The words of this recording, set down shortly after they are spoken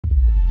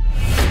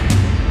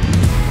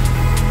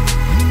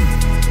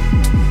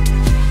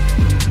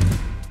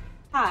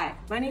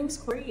My name is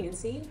Cori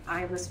Yancy.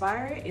 I am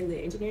Aspire in the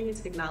Engineering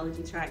and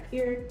Technology track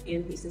here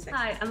in Houston, Texas.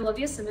 Hi, I'm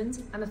Olivia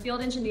Simmons. I'm a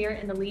field engineer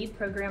in the lead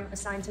program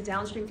assigned to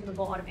downstream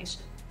chemical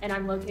automation. And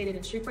I'm located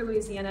in Shreveport,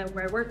 Louisiana,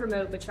 where I work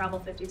remote but travel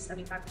 50 to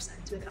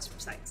 75% to the customer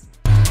sites.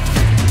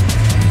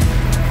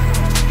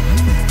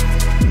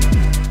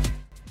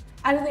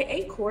 Out of the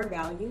 8 core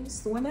values,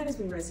 the one that has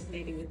been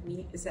resonating with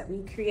me is that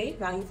we create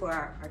value for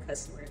our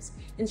customers,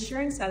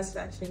 ensuring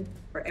satisfaction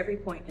for every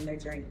point in their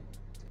journey.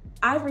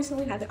 I've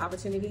recently had the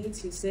opportunity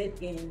to sit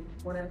in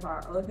one of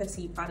our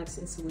OFSC products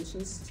and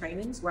solutions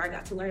trainings where I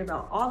got to learn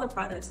about all the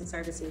products and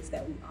services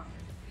that we offer.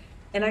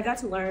 And I got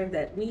to learn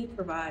that we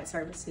provide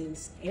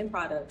services and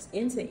products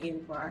end to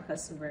end for our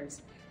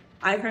customers.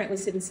 I currently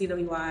sit in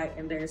CWI,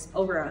 and there's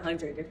over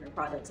 100 different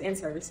products and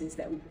services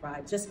that we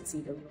provide just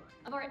in CWI.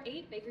 Of our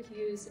 8 Baker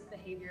Hughes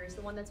behaviors,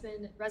 the one that's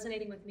been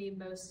resonating with me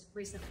most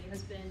recently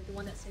has been the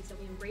one that states that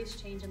we embrace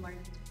change and learn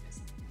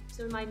continuously.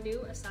 So in my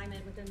new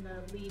assignment within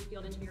the lead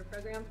field engineer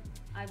program,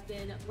 I've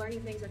been learning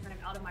things that are kind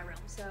of out of my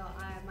realm. So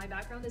my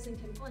background is in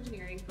chemical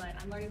engineering, but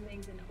I'm learning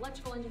things in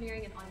electrical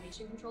engineering and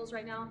automation controls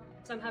right now.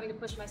 So I'm having to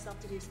push myself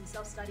to do some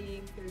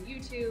self-studying through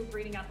YouTube,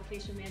 reading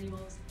application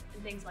manuals,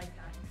 and things like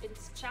that.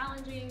 It's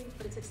challenging,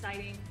 but it's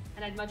exciting,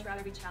 and I'd much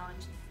rather be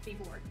challenged than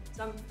be bored.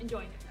 So I'm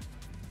enjoying it.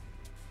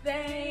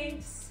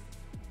 Thanks.